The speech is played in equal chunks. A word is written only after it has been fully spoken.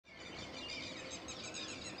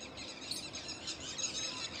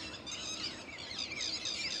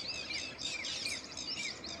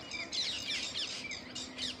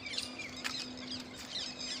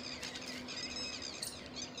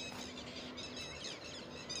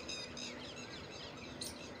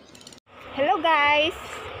Hello guys,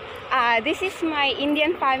 this is my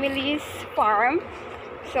Indian family's farm.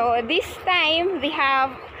 So this time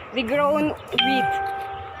they grown wheat.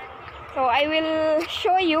 So I will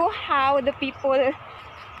show you how the people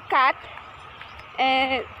cut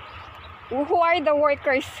and who are the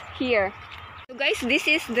workers here. So guys, this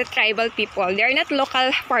is the tribal people. They are not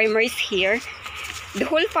local farmers here. The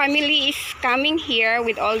whole family is coming here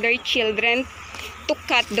with all their children to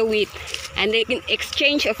cut the wheat, and in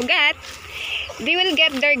exchange of that they will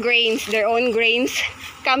get their grains, their own grains,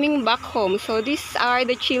 coming back home. So these are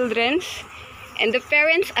the children, and the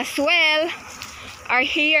parents as well are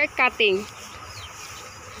here cutting.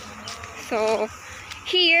 So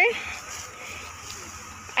here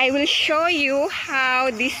I will show you how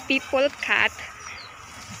these people cut,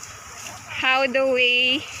 how the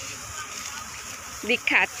way they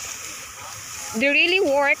cut. They really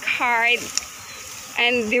work hard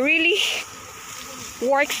and they really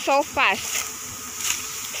work so fast.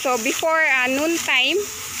 So before noon time,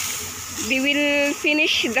 they will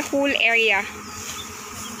finish the whole area.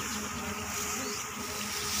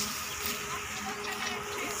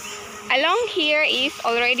 Along here is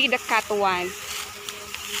already the cut one.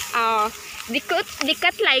 They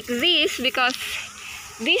cut like this because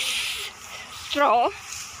this straw,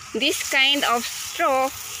 this kind of straw,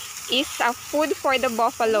 is a food for the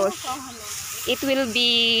buffaloes. It will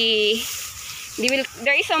be,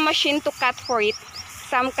 there is a machine to cut for it.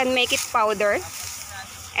 Some can make it powder,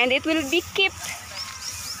 and it will be kept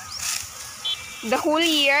the whole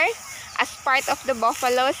year as part of the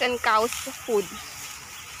buffaloes and cows' food.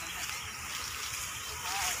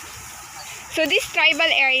 So this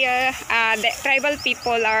tribal area, the tribal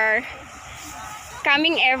people are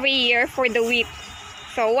coming every year for the wheat.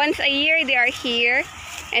 So once a year they are here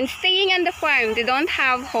and staying on the farm. They don't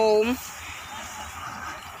have home,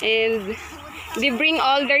 and they bring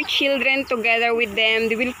all their children together with them.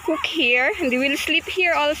 They will cook here and they will sleep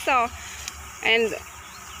here also. And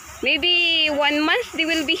maybe 1 month they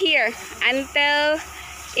will be here until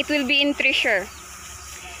it will be in treasure.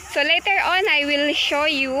 So later on I will show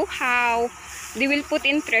you how they will put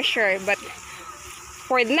in treasure. But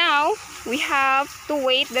for now, we have to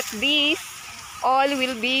wait that these all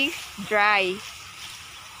will be dry.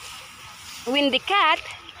 When they cut,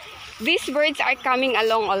 these birds are coming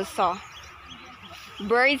along also.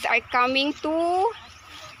 Birds are coming to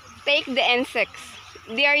take the insects.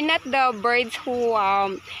 They are not the birds who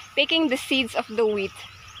taking the seeds of the wheat.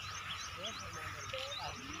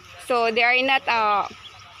 So they are not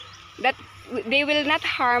that they will not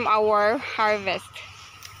harm our harvest.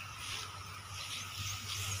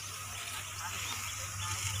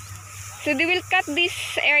 So they will cut this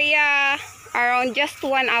area around just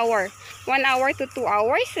 1 hour, 1 hour to 2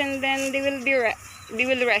 hours, and then they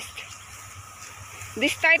will rest. They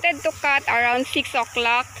started to cut around 6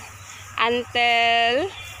 o'clock until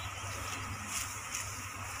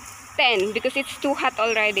 10 because it's too hot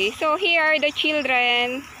already. So here are the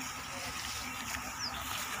children.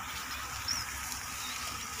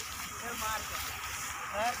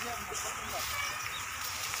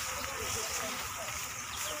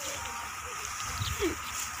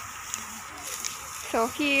 So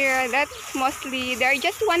here, that's mostly, they're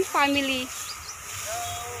just one family.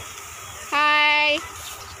 Hi!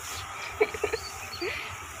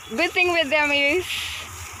 Good thing with them is,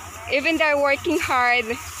 even they're working hard,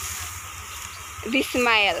 they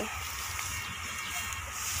smile.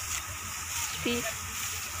 See?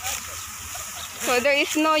 So there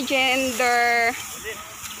is no gender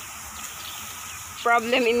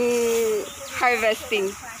problem in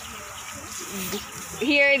harvesting.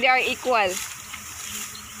 Here they are equal.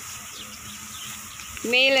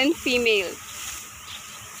 Male and female.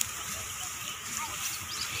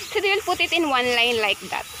 So they will put it in one line like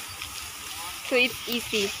that. So it's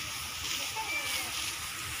easy.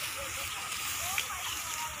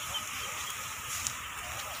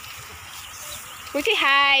 Say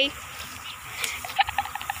hi.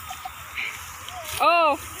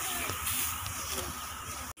 Oh.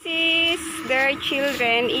 This is their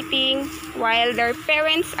children eating while their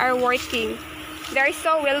parents are working. They are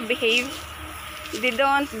so well behaved. They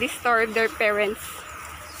don't disturb their parents.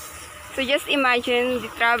 So just imagine they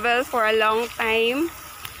travel for a long time,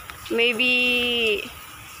 maybe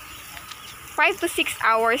 5 to 6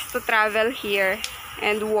 hours to travel here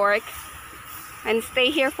and work and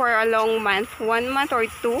stay here for a long month, 1 month or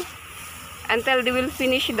 2, until they will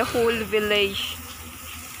finish the whole village.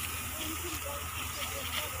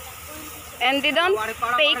 And they don't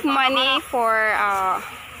take money for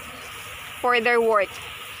their work.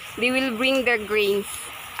 They will bring their grains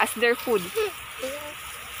as their food.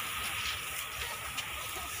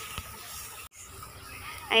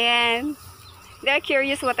 Ayan. They're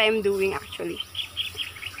curious what I'm doing actually.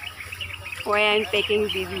 Why I'm taking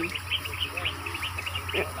video.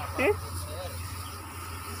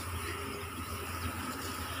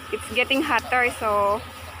 It's getting hotter, so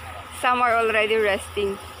some are already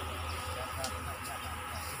resting.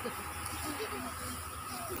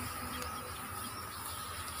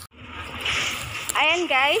 Ayan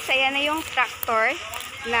guys, ayan na yung tractor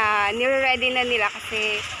na nire-ready na nila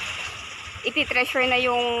kasi iti-treasure na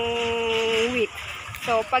yung wheat.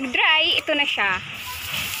 So pag dry, ito na siya.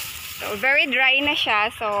 So very dry na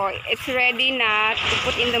siya. So it's ready na to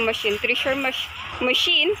put in the machine, treasure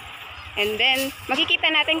machine. And then makikita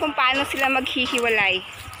natin kung paano sila maghihiwalay.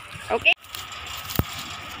 Okay?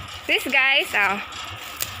 This guys,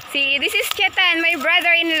 see, this is Chetan, my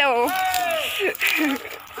brother-in-law.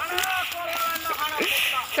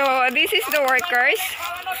 So this is the workers,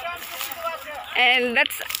 and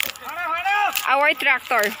that's our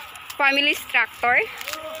tractor, family's tractor,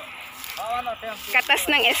 katas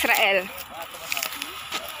ng Israel.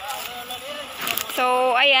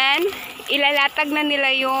 So ayan, ilalatag na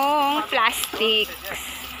nila yung plastics.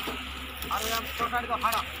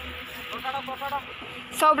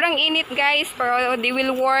 Sobrang init guys, pero they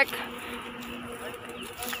will work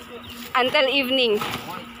until evening.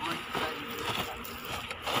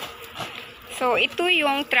 So, ito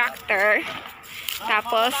yung tractor.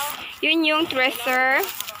 Tapos, yun yung thresher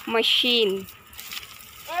machine.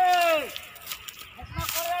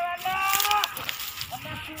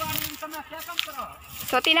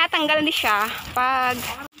 So, tinatanggal ni siya pag...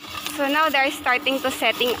 So, now they're starting to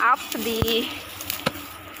setting up the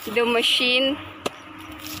machine.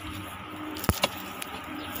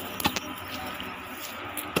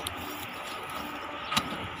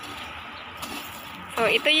 So,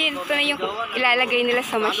 ito na yung ilalagay nila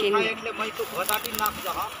sa machine.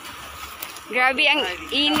 Grabe ang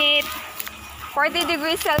init. 40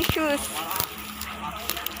 degrees Celsius.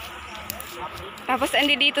 Tapos,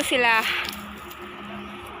 andi dito sila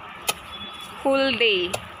whole day.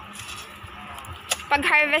 Pag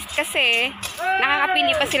harvest kasi,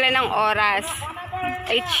 nakakapili pa sila ng oras.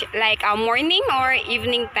 It's like a morning or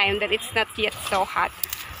evening time that it's not yet so hot.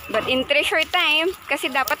 But in treasure time, kasi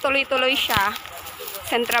dapat tuloy-tuloy siya.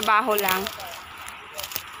 Sa trabaho lang.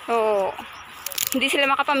 So, hindi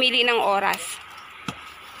sila makapamili ng oras.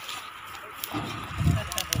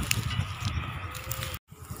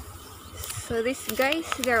 So, these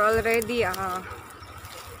guys, they're already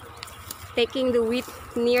taking the wheat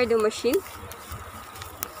near the machine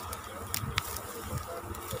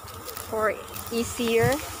for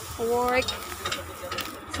easier work.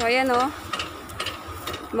 So, ayan o.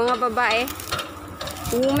 Mga babae.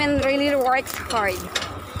 Women really works hard.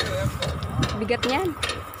 Bigat niyan.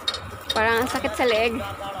 Parang ang sakit sa leg.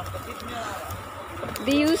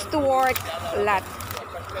 They used to work a lot.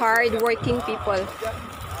 Hard working people.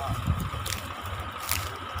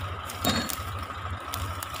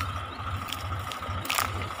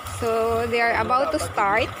 So they are about to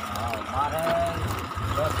start.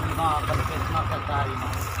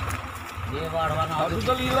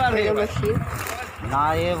 The machine.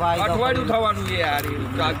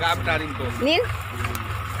 Neil,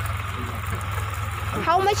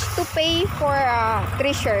 how much to pay for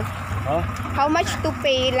treasure? Huh? How much to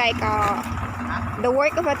pay like the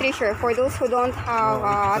work of a treasure for those who don't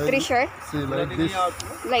have treasure? See, like this.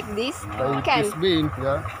 Like this? Like Can. this bean,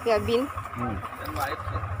 yeah. Yeah, bean.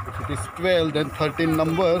 If it is 12, then 13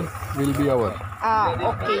 number will be our.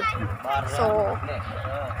 Okay. So,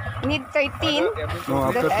 need 13. No,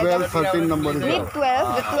 after 12, 13 number is Need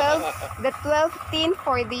our. 12. The 12th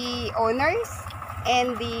for the owners.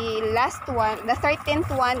 And the last one, the 13th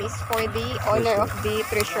one is for the owner of the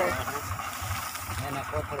treasure.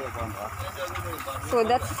 So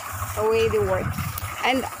that's the way they work.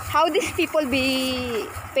 And how these people be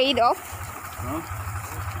paid off?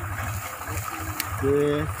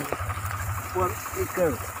 Per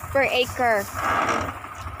acre. Per acre.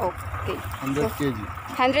 Okay. 100 kg.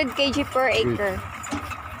 100 kg per acre.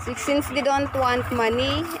 So since they don't want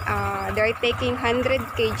money, they're taking 100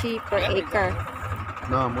 kg per acre.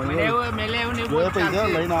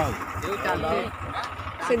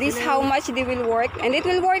 So this is how much they will work, and it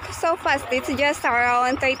will work so fast. It's just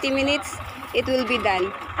around 30 minutes. It will be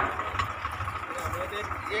done.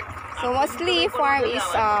 So mostly farm is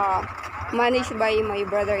managed by my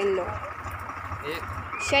brother-in-law.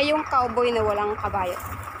 Siya yung cowboy na walang kabayo.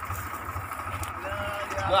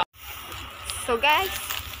 So guys,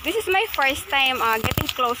 this is my first time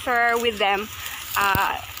getting closer with them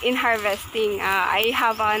in harvesting. I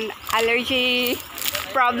have an allergy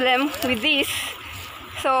problem with this.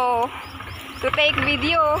 So to take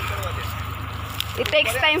video. It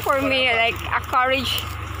takes time for me, like a courage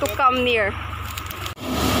to come near.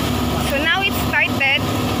 So now it started.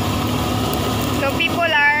 So people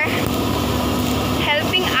are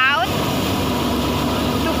helping out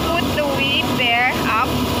to put the wheat there up.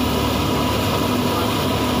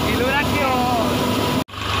 So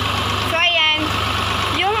ayan,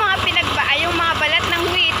 yung mga balat ng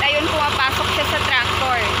wheat, ayun pumapasok siya sa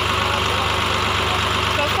tractor.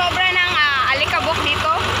 So sobra ng alikabok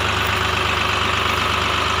dito.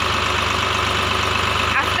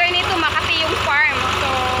 After nito, Makati yung farm. So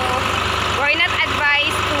we're not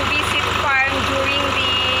advised to visit farm during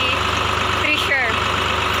the thresher.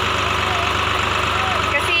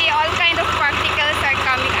 Kasi all kind of particles are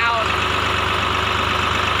coming out.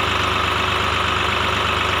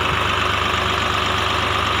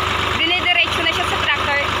 Dinidiretso na siya sa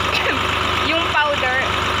tractor yung powder.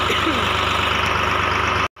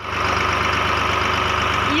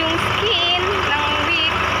 Yung skin ng wheat,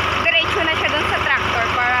 diretso na siya dun sa tractor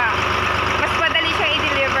para mas madali siyang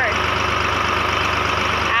i-deliver.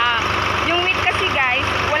 Yung wheat kasi guys,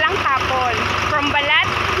 walang tapon. From balat,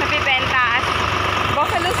 nabibenta as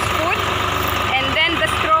buffalo's food. And then the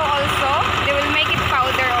straw also, they will make it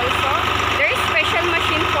powder also. There is special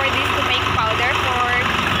machine for this to make powder for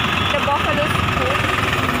the buffalo's food.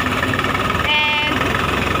 And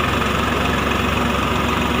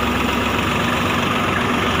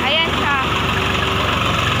ayan siya.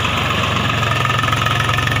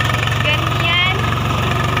 Ganyan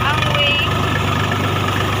ang weight.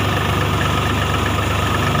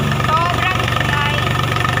 Sobrang ingay.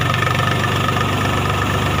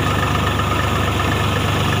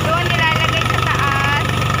 Doon nilalagay sa taas.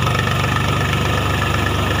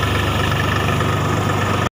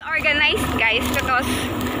 Organized guys, because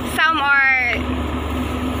some are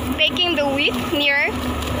taking the wheat near.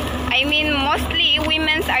 I mean, mostly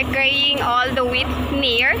women are carrying all the wheat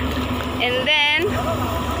near, and then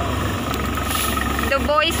the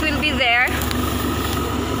boys will be there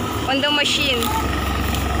on the machine.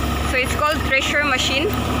 So it's called thresher machine.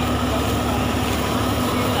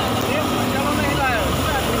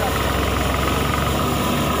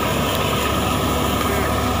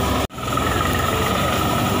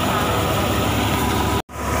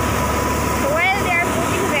 So while they are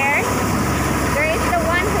putting there is the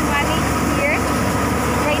one who managed here,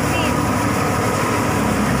 right in.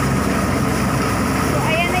 So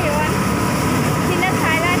ayan na yun.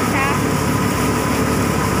 Sinasalan siya.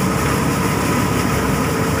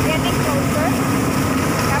 Getting closer.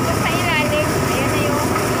 Tapos sa ilalim, ayan na yun.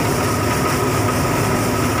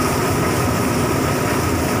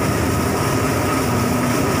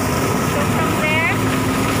 So from there,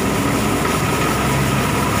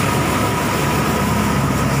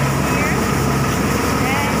 here,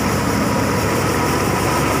 and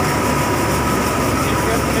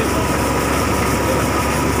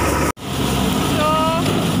so,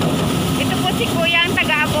 ito po si Kuya ang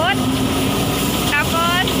taga-abot.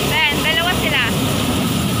 Tapos, then, dalawa sila.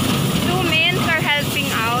 Two men are helping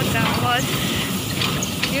out. Tapos,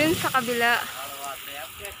 yun sa kabila.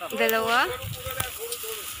 Dalawa.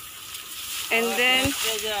 And then,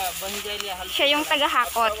 siya yung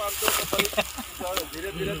taga-hakot.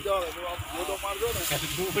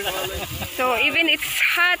 So, even it's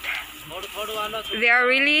hot, they are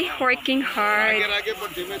really working hard. Guys,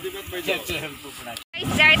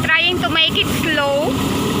 they are trying to make it slow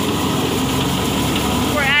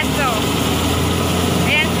for us. So,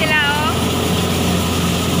 ayan sila oh.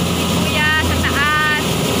 Si Kuya sa taas.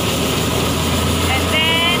 And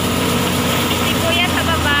then, si Kuya sa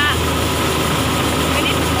baba. When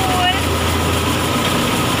it's full,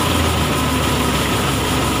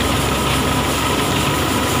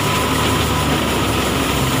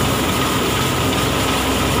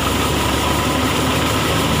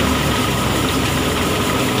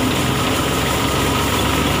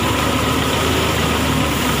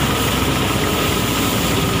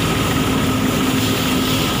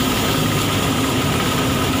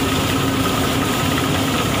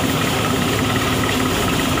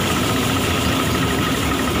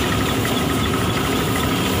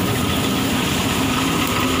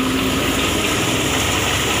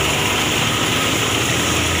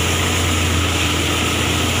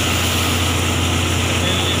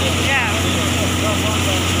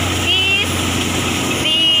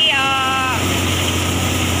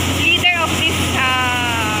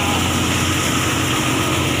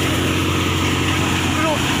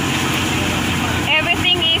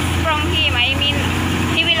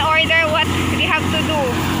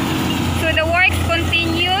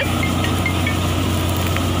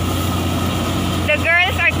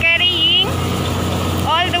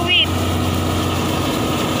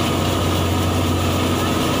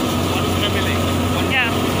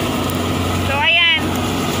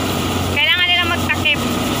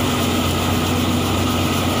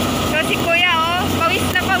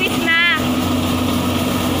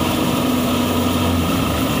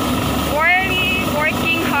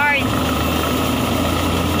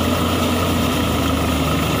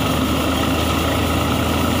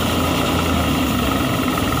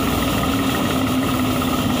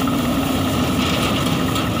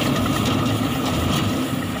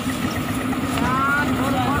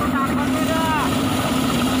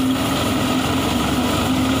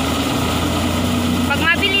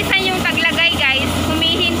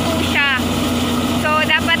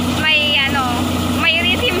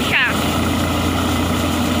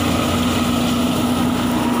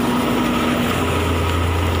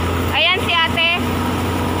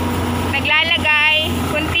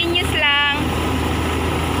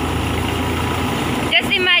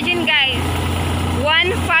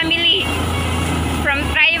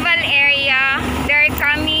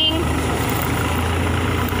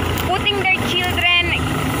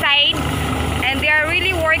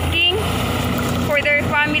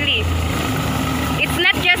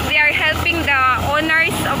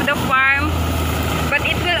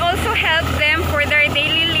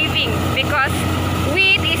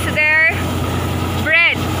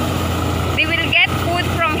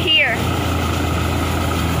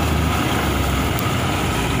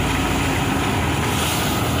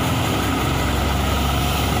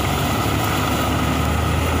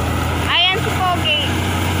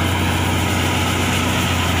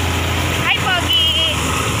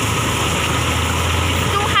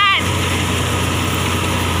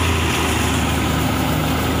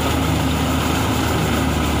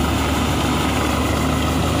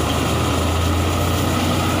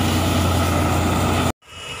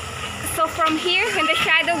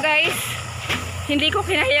 Hindi ko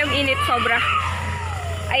kinaya yung init, sobra.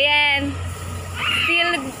 Ayan.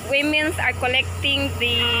 Still, women are collecting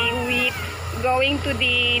the wheat, going to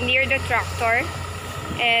the near the tractor.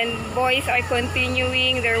 And boys are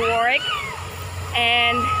continuing their work.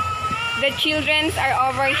 And the children are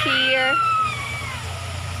over here.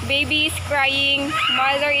 Baby is crying.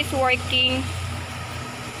 Mother is working.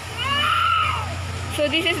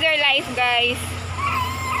 So this is their life, guys.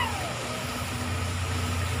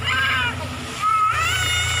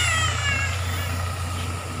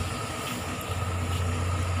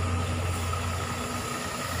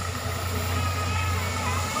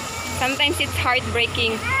 Sometimes it's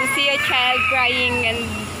heartbreaking to see a child crying and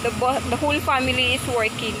the whole family is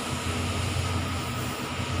working.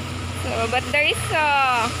 So, but there is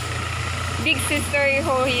a big sister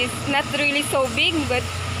who is not really so big but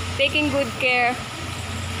taking good care.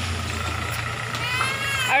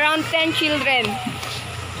 Around 10 children.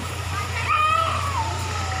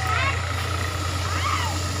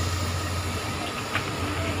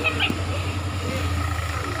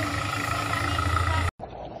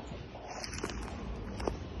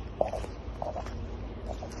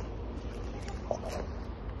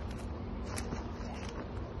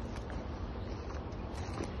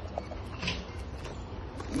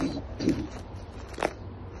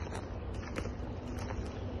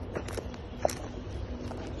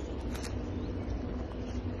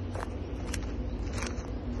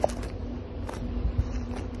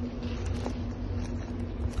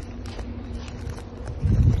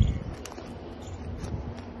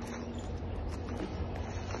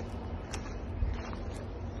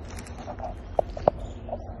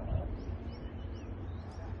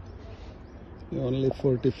 Only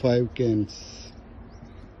 45 cans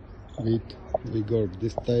wheat we got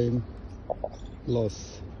this time.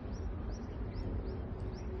 Loss,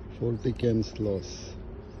 40 cans loss.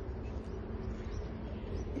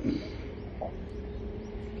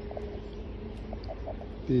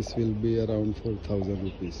 This will be around 4,000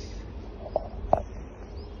 rupees.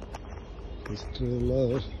 This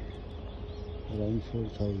stroller around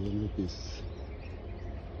 4,000 rupees.